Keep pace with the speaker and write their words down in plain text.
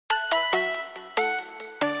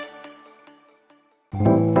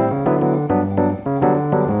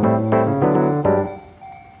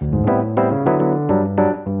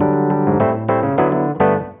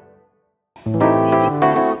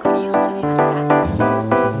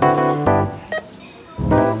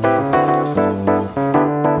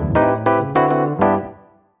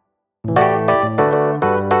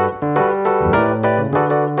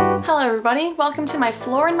to my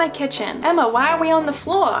floor in my kitchen. Emma, why are we on the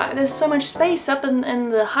floor? There's so much space up in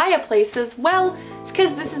the higher places. Well, it's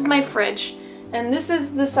because this is my fridge. And this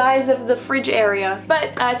is the size of the fridge area.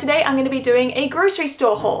 But today I'm going to be doing a grocery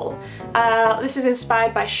store haul. This is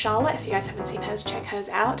inspired by Charlotte. If you guys haven't seen hers, check hers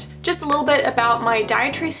out. Just a little bit about my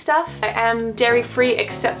dietary stuff. I am dairy free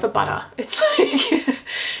except for butter. It's like,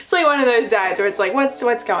 it's like one of those diets where it's like, what's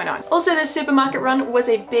going on? Also, the supermarket run was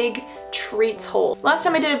a big treats haul. Last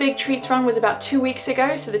time I did a big treats run was about 2 weeks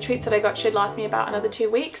ago, so the treats that I got should last me about another 2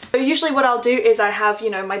 weeks. So usually what I'll do is I have, you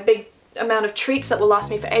know, my big amount of treats that will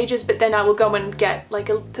last me for ages, but then I will go and get like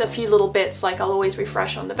a few little bits, like I'll always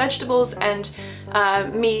refresh on the vegetables and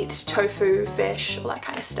meat, tofu, fish, all that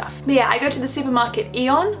kind of stuff. But yeah, I go to the supermarket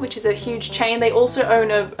Aeon, which is a huge chain. They also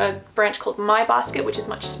own a branch called My Basket, which is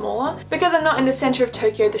much smaller. Because I'm not in the center of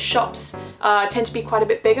Tokyo, the shops tend to be quite a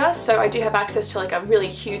bit bigger, so I do have access to like a really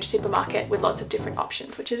huge supermarket with lots of different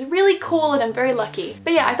options, which is really cool and I'm very lucky.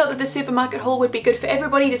 But yeah, I thought that the supermarket haul would be good for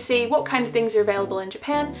everybody to see what kind of things are available in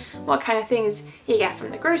Japan, what kind of things you get from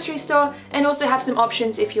the grocery store, and also have some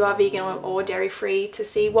options if you are vegan or dairy free to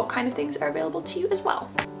see what kind of things are available to you as well.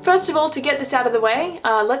 First of all, to get this out of the way,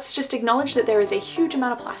 let's just acknowledge that there is a huge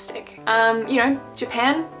amount of plastic. You know,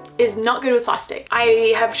 Japan is not good with plastic.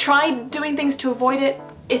 I have tried doing things to avoid it.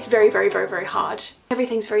 It's very, very, very, very hard.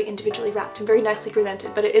 Everything's very individually wrapped and very nicely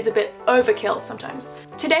presented, but it is a bit overkill sometimes.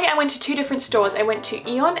 Today I went to 2 different stores. I went to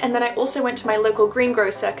Aeon and then I also went to my local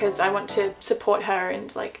greengrocer because I want to support her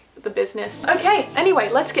and like the business. Okay, anyway,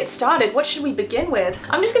 let's get started. What should we begin with?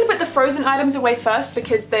 I'm just gonna put the frozen items away first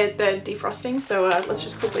because they're defrosting, so let's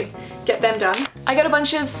just quickly get them done. I got a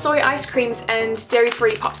bunch of soy ice creams and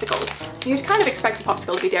dairy-free popsicles. You'd kind of expect a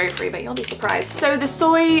popsicle to be dairy-free, but you'll be surprised. So the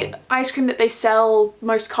soy ice cream that they sell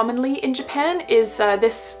most commonly in Japan is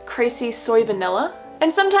this crazy soy vanilla.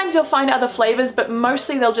 And sometimes you'll find other flavors, but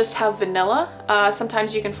mostly they'll just have vanilla.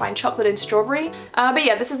 Sometimes you can find chocolate and strawberry. But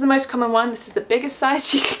yeah, this is the most common one. This is the biggest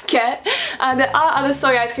size you can get. There are other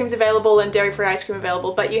soy ice creams available and dairy-free ice cream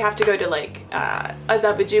available, but you have to go to like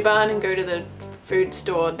Azabujuban and go to the food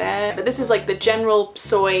store there. But this is like the general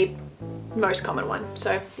soy, most common one.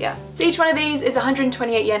 So yeah. So each one of these is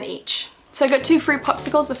 128 yen each. So I got 2 fruit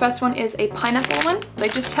popsicles. The first one is a pineapple one. They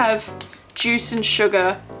just have juice and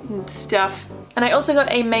sugar and stuff. And I also got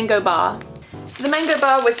a mango bar. So the mango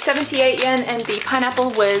bar was 78 yen and the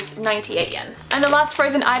pineapple was 98 yen. And the last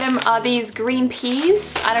frozen item are these green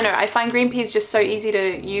peas. I don't know, I find green peas just so easy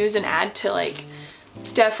to use and add to like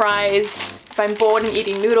stir fries. If I'm bored and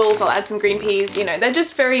eating noodles, I'll add some green peas. You know, they're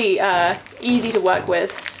just very easy to work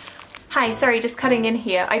with. Hi, sorry, just cutting in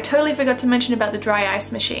here. I totally forgot to mention about the dry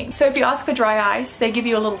ice machine. So if you ask for dry ice, they give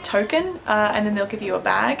you a little token and then they'll give you a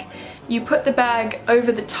bag. You put the bag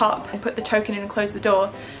over the top and put the token in and close the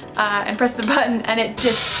door and press the button and it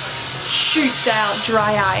just shoots out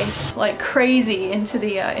dry ice like crazy into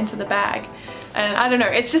the bag. And I don't know,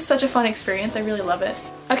 it's just such a fun experience. I really love it.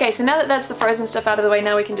 Okay, so now that that's the frozen stuff out of the way,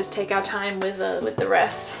 now we can just take our time with the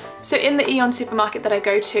rest. So in the Aeon supermarket that I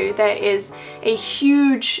go to, there is a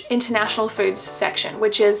huge international foods section,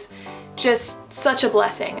 which is just such a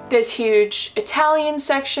blessing. There's huge Italian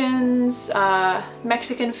sections,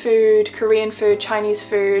 Mexican food, Korean food, Chinese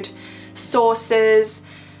food, sauces,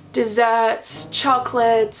 desserts,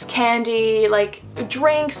 chocolates, candy, like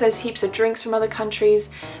drinks. There's heaps of drinks from other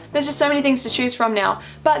countries. There's just so many things to choose from now.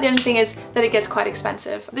 But the only thing is that it gets quite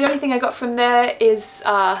expensive. The only thing I got from there is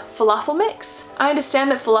falafel mix. I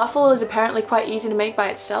understand that falafel is apparently quite easy to make by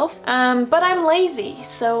itself, but I'm lazy,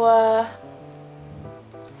 so I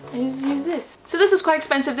just use this. So this was quite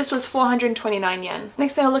expensive. This was 429 yen.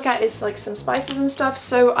 Next thing I'll look at is like some spices and stuff.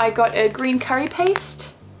 So I got a green curry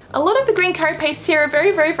paste. A lot of the green curry pastes here are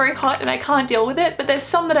very, very, very hot and I can't deal with it, but there's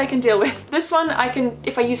some that I can deal with. This one I can,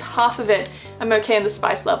 if I use half of it, I'm okay in the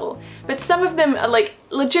spice level. But some of them are like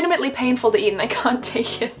legitimately painful to eat and I can't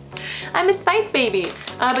take it. I'm a spice baby.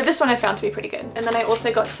 But this one I found to be pretty good. And then I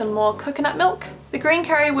also got some more coconut milk. The green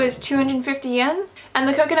curry was 250 yen and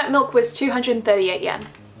the coconut milk was 238 yen.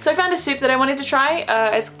 So I found a soup that I wanted to try.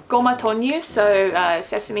 It's goma tonyu, so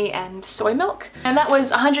sesame and soy milk. And that was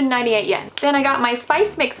 198 yen. Then I got my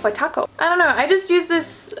spice mix for taco. I don't know, I just use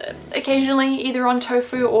this occasionally either on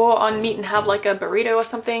tofu or on meat and have like a burrito or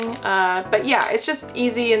something. But yeah, it's just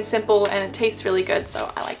easy and simple and it tastes really good,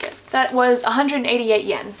 so I like it. That was 188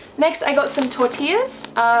 yen. Next I got some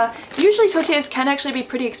tortillas. Usually tortillas can actually be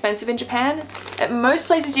pretty expensive in Japan. At most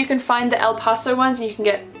places you can find the El Paso ones and you can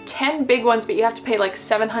get 10 big ones, but you have to pay like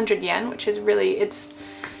 700 yen, which is really, it's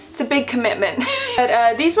It's a big commitment.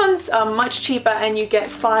 But these ones are much cheaper and you get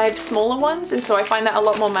 5 smaller ones, and so I find that a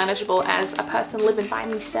lot more manageable as a person living by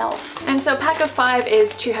myself. And so a pack of 5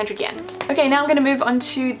 is 200 yen. Okay, now I'm gonna move on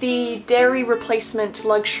to the dairy replacement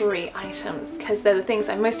luxury items because they're the things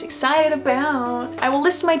I'm most excited about. I will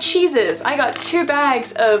list my cheeses. I got 2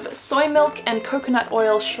 bags of soy milk and coconut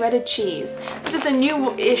oil shredded cheese. This is a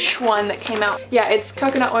new-ish one that came out. Yeah, it's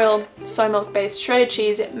coconut oil, soy milk based shredded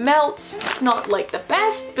cheese. It melts, not like the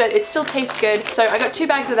best, but it still tastes good. So I got 2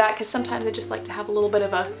 bags of that because sometimes I just like to have a little bit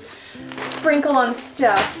of a sprinkle on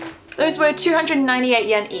stuff. Those were 298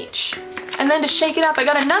 yen each. And then to shake it up, I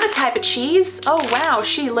got another type of cheese. Oh wow,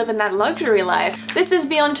 she living that luxury life. This is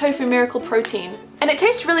Beyond Tofu Miracle Protein. And it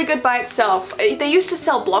tastes really good by itself. They used to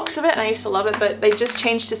sell blocks of it and I used to love it, but they just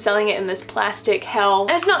changed to selling it in this plastic hell.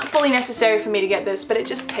 And it's not fully necessary for me to get this, but it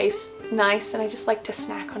just tastes nice and I just like to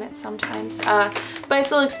snack on it sometimes. But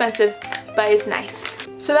it's a little expensive, but it's nice.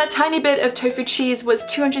 So that tiny bit of tofu cheese was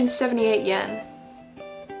 278 yen.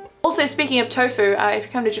 Also, speaking of tofu, if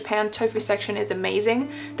you come to Japan, tofu section is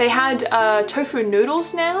amazing. They had tofu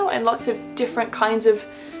noodles now and lots of different kinds of,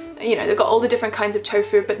 you know, they've got all the different kinds of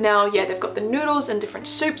tofu, but now, yeah, they've got the noodles and different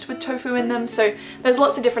soups with tofu in them. So there's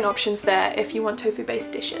lots of different options there if you want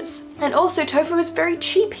tofu-based dishes. And also tofu is very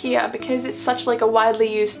cheap here because it's such like a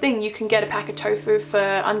widely used thing. You can get a pack of tofu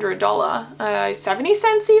for under $1, 70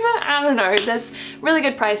 cents even? I don't know. There's really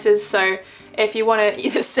good prices. So if you want to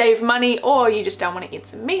either save money or you just don't want to eat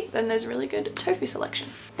some meat, then there's really good tofu selection.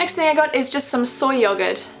 Next thing I got is just some soy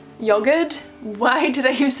yogurt. Yogurt? Why did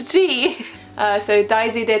I use a T? So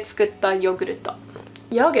daiji de tsukutta yogurt.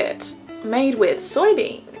 Yogurt made with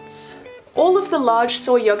soybeans. All of the large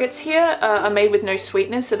soy yogurts here are made with no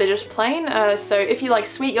sweetness, so they're just plain. So if you like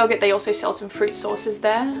sweet yogurt, they also sell some fruit sauces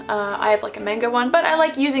there. I have like a mango one, but I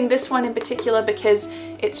like using this one in particular because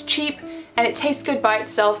it's cheap and it tastes good by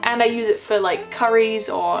itself, and I use it for like curries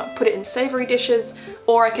or put it in savory dishes,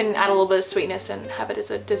 or I can add a little bit of sweetness and have it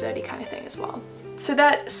as a desserty kind of thing as well. So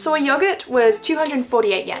that soy yogurt was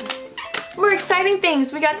 248 yen. More exciting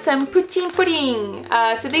things, we got some poutine pudding.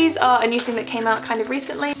 So these are a new thing that came out kind of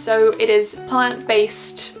recently. So it is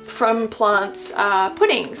plant-based, from plants,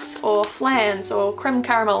 puddings or flans or creme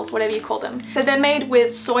caramels, whatever you call them. So they're made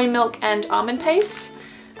with soy milk and almond paste.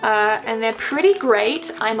 And they're pretty great.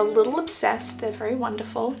 I'm a little obsessed. They're very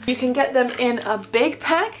wonderful. You can get them in a big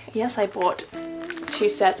pack. Yes, I bought 2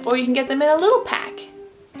 sets, or you can get them in a little pack.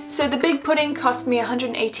 So the big pudding cost me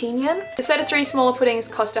 118 yen. The set of 3 smaller puddings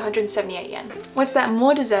cost 178 yen. What's that,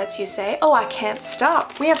 more desserts you say? Oh, I can't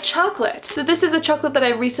stop. We have chocolate. So this is a chocolate that I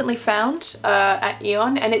recently found at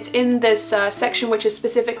Aeon, and it's in this section which is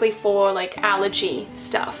specifically for like allergy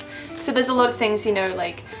stuff. So there's a lot of things, you know,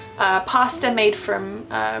 like pasta made from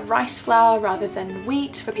rice flour rather than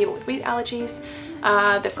wheat for people with wheat allergies.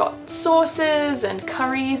 They've got sauces and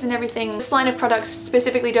curries and everything. This line of products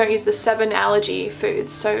specifically don't use the 7 allergy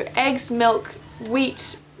foods. So eggs, milk,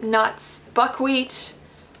 wheat, nuts, buckwheat,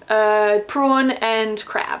 prawn and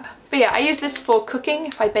crab. But yeah, I use this for cooking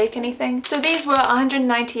if I bake anything. So these were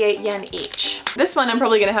 198 yen each. This one I'm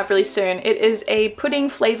probably gonna have really soon. It is a pudding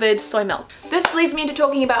flavored soy milk. This leads me into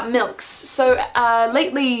talking about milks. So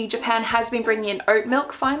lately Japan has been bringing in oat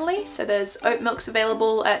milk finally. So there's oat milks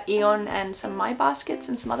available at Aeon and some My Baskets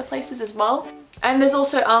and some other places as well. And there's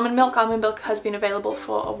also almond milk. Almond milk has been available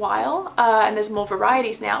for a while and there's more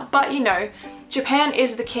varieties now. But you know, Japan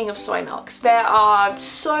is the king of soy milks. There are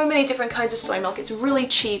so many different kinds of soy milk. It's really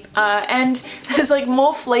cheap and there's like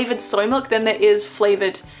more flavored soy milk than there is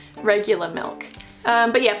flavored regular milk.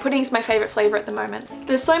 But yeah, pudding's my favorite flavor at the moment.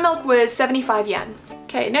 The soy milk was 75 yen.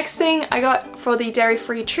 Okay, next thing I got for the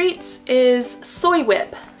dairy-free treats is soy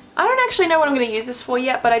whip. I don't actually know what I'm going to use this for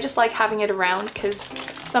yet, but I just like having it around because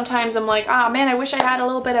sometimes I'm like, ah, man, I wish I had a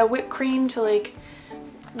little bit of whipped cream to like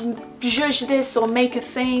zhuzh this or make a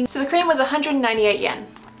thing. So the cream was 198 yen.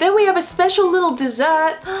 Then we have a special little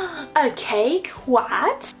dessert. A cake?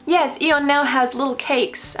 What? Yes, Aeon now has little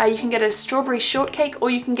cakes. You can get a strawberry shortcake or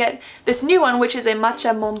you can get this new one, which is a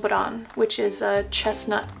matcha Mont Blanc, which is a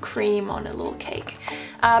chestnut cream on a little cake.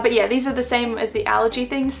 But yeah, these are the same as the allergy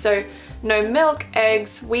things. So no milk,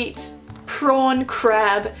 eggs, wheat, prawn,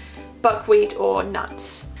 crab, buckwheat or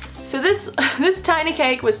nuts. So this tiny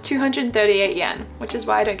cake was 238 yen, which is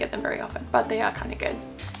why I don't get them very often, but they are kind of good.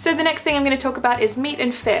 So the next thing I'm going to talk about is meat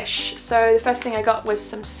and fish. So the first thing I got was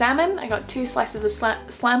some salmon. I got 2 slices of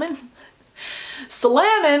salmon.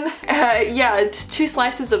 Yeah, 2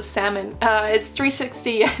 slices of salmon. It's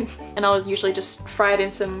 360 yen. And I'll usually just fry it in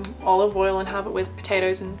some olive oil and have it with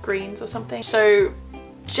potatoes and greens or something. So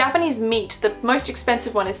Japanese meat, the most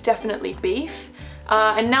expensive one is definitely beef.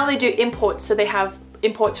 And now they do imports, so they have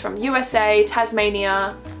imports from USA,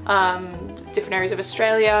 Tasmania, different areas of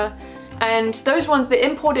Australia. And those ones, the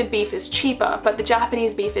imported beef is cheaper, but the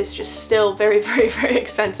Japanese beef is just still very, very, very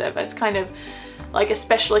expensive. It's kind of like a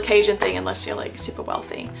special occasion thing unless you're like super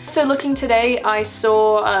wealthy. So looking today, I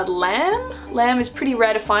saw lamb. Lamb is pretty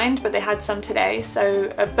rare to find, but they had some today.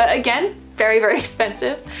 So, but again, very, very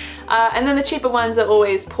expensive. And then the cheaper ones are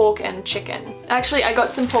always pork and chicken. Actually, I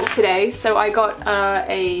got some pork today. So I got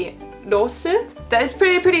a rosu. That is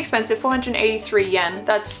pretty expensive, 483 yen.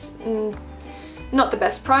 That's not the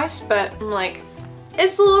best price, but I'm like,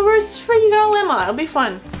 it's a little roast for you, girl, Emma. It'll be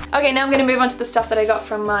fun. Okay, now I'm gonna move on to the stuff that I got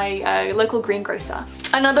from my local greengrocer.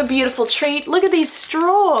 Another beautiful treat. Look at these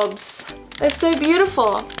straws. They're so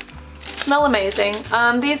beautiful. Smell amazing.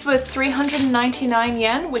 These were 399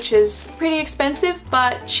 yen, which is pretty expensive,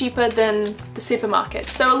 but cheaper than the supermarket.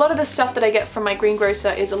 So a lot of the stuff that I get from my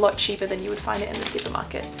greengrocer is a lot cheaper than you would find it in the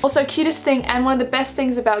supermarket. Also, cutest thing, and one of the best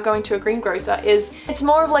things about going to a greengrocer is it's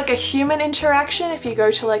more of like a human interaction if you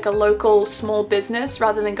go to like a local small business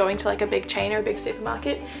rather than going to like a big chain or a big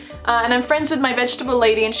supermarket. And I'm friends with my vegetable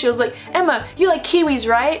lady, and she was like, Emma, you like kiwis,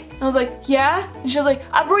 right? And I was like, yeah? And she was like,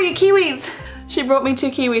 I brought you kiwis. She brought me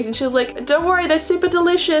 2 kiwis and she was like, don't worry, they're super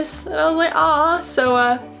delicious. And I was like, ah. So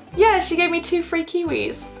yeah, she gave me 2 free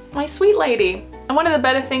kiwis. My sweet lady. And one of the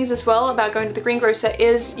better things as well about going to the greengrocer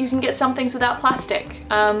is you can get some things without plastic.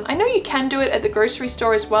 I know you can do it at the grocery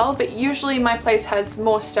store as well, but usually my place has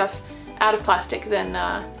more stuff out of plastic than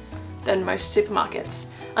most supermarkets.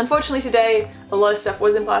 Unfortunately today, a lot of stuff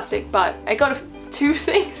was in plastic, but I got 2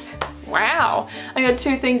 things. Wow, I got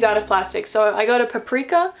 2 things out of plastic. So I got a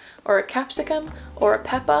paprika, or a capsicum, or a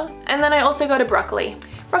pepper, and then I also got a broccoli.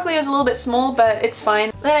 Broccoli was a little bit small, but it's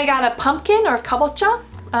fine. Then I got a pumpkin, or a kabocha.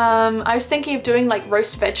 I was thinking of doing like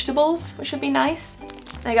roast vegetables, which would be nice.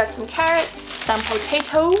 I got some carrots, some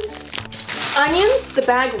potatoes, onions. The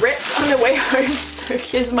bag ripped on the way home, so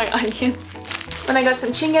here's my onions. Then I got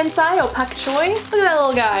some chingensai, or pak choi. Look at that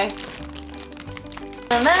little guy.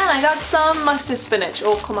 And then I got some mustard spinach,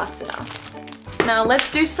 or komatsuna. Now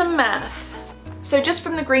let's do some math. So just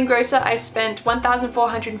from the greengrocer, I spent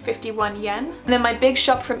 1,451 yen. And then my big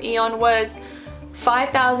shop from Aeon was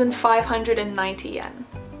 5,590 yen.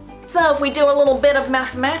 So if we do a little bit of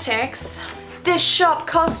mathematics, this shop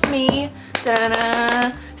cost me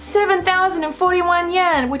 7,041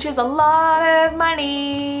 yen, which is a lot of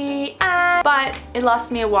money. But it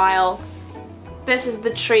lasts me a while. This is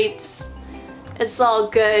the treats. It's all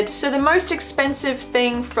good. So the most expensive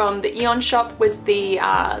thing from the Aeon shop was the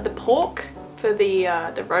pork for the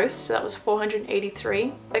roast, so that was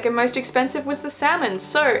 483. Like, most expensive was the salmon.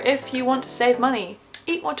 So if you want to save money,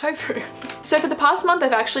 eat more tofu. So for the past month,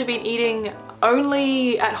 I've actually been eating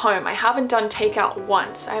only at home. I haven't done takeout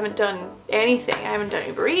once. I haven't done anything. I haven't done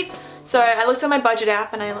Uber Eats. So I looked at my budget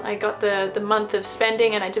app and I got the month of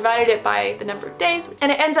spending and I divided it by the number of days.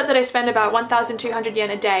 And it ends up that I spend about 1,200 yen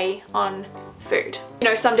a day on food. You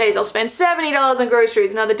know, some days I'll spend $70 on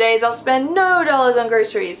groceries and other days I'll spend no dollars on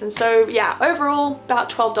groceries. And so yeah, overall about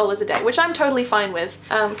 $12 a day, which I'm totally fine with,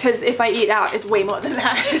 because if I eat out, it's way more than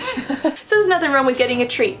that. So there's nothing wrong with getting a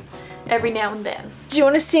treat every now and then. Do you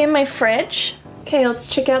want to see in my fridge? Okay, let's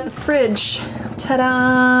check out the fridge.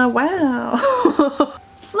 Ta-da! Wow!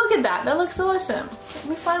 Look at that, that looks awesome.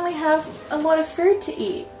 We finally have a lot of food to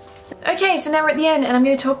eat. Okay, so now we're at the end and I'm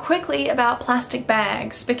going to talk quickly about plastic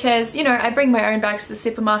bags because, you know, I bring my own bags to the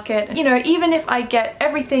supermarket. You know, even if I get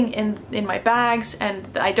everything in my bags and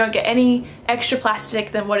I don't get any extra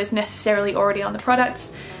plastic than what is necessarily already on the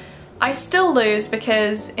products, I still lose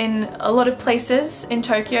because in a lot of places in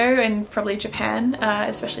Tokyo and probably Japan,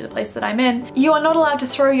 especially the place that I'm in, you are not allowed to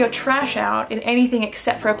throw your trash out in anything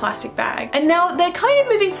except for a plastic bag. And now they're kind of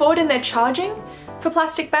moving forward and they're charging for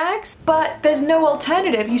plastic bags, but there's no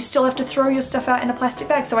alternative. You still have to throw your stuff out in a plastic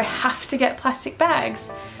bag, so I have to get plastic bags.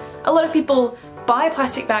 A lot of people buy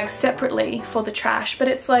plastic bags separately for the trash, but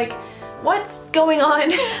it's like, what's going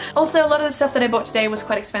on? Also, a lot of the stuff that I bought today was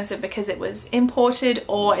quite expensive because it was imported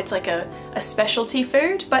or it's like a specialty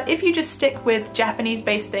food. But if you just stick with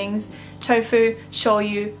Japanese-based things, tofu,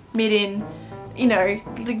 shoyu, mirin, you know,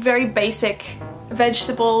 like very basic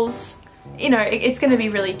vegetables, you know, it's gonna be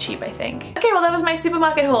really cheap, I think. Okay, well that was my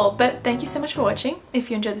supermarket haul, but thank you so much for watching. If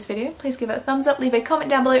you enjoyed this video, please give it a thumbs up, leave a comment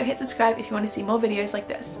down below, hit subscribe if you want to see more videos like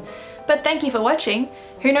this. But thank you for watching.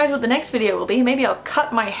 Who knows what the next video will be? Maybe I'll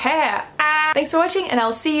cut my hair. Thanks for watching and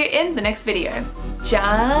I'll see you in the next video.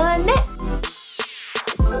 Ja net!